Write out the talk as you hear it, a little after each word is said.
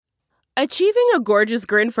Achieving a gorgeous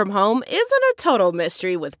grin from home isn't a total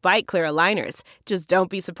mystery with Bite Clear aligners. Just don't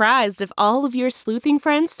be surprised if all of your sleuthing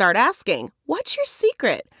friends start asking, "What's your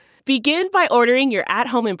secret?" Begin by ordering your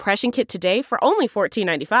at-home impression kit today for only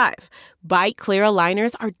 $14.95. Bite Clear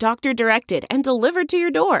aligners are doctor-directed and delivered to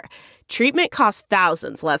your door. Treatment costs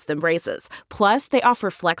thousands less than braces. Plus, they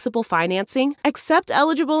offer flexible financing, accept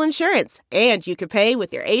eligible insurance, and you can pay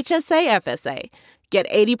with your HSA FSA. Get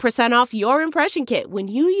 80% off your impression kit when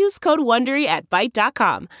you use code WONDERY at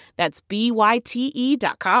Byte.com. That's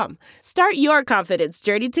BYTE.com. Start your confidence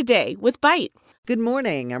journey today with Byte. Good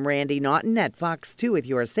morning. I'm Randy Naughton at Fox 2 with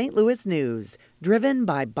your St. Louis news. Driven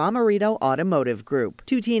by Bomarito Automotive Group.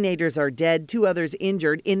 2 teenagers are dead, 2 others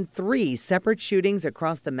injured in 3 separate shootings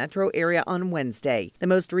across the metro area on Wednesday. The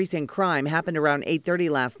most recent crime happened around 8:30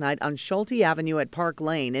 last night on Schulte Avenue at Park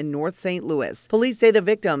Lane in North St. Louis. Police say the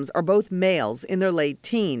victims are both males in their late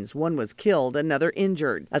teens. One was killed, another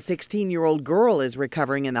injured. A 16-year-old girl is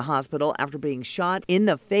recovering in the hospital after being shot in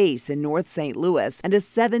the face in North St. Louis, and a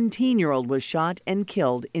 17-year-old was shot and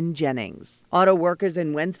killed in Jennings. Auto workers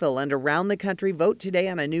in Wentzville and around the country vote today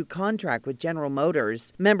on a new contract with General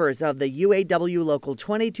Motors. Members of the UAW Local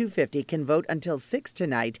 2250 can vote until 6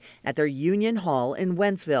 tonight at their Union Hall in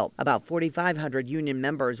Wentzville. About 4,500 union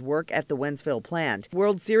members work at the Wentzville plant.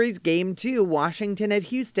 World Series Game 2, Washington at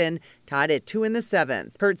Houston, tied at 2 in the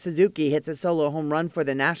 7th. Kurt Suzuki hits a solo home run for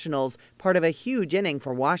the Nationals, part of a huge inning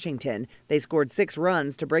for Washington. They scored 6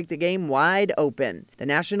 runs to break the game wide open. The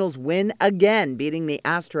Nationals win again, beating the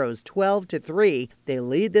Astros 12-3. They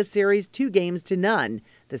lead the series 2 games to none.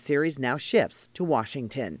 The series now shifts to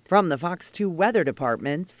Washington. From the Fox 2 Weather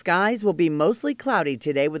Department, skies will be mostly cloudy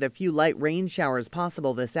today with a few light rain showers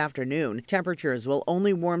possible this afternoon. Temperatures will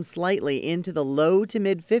only warm slightly into the low to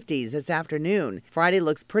mid 50s this afternoon. Friday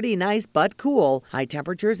looks pretty nice but cool. High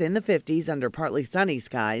temperatures in the 50s under partly sunny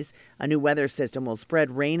skies. A new weather system will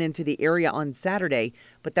spread rain into the area on Saturday,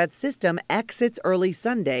 but that system exits early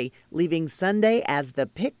Sunday, leaving Sunday as the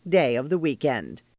pick day of the weekend.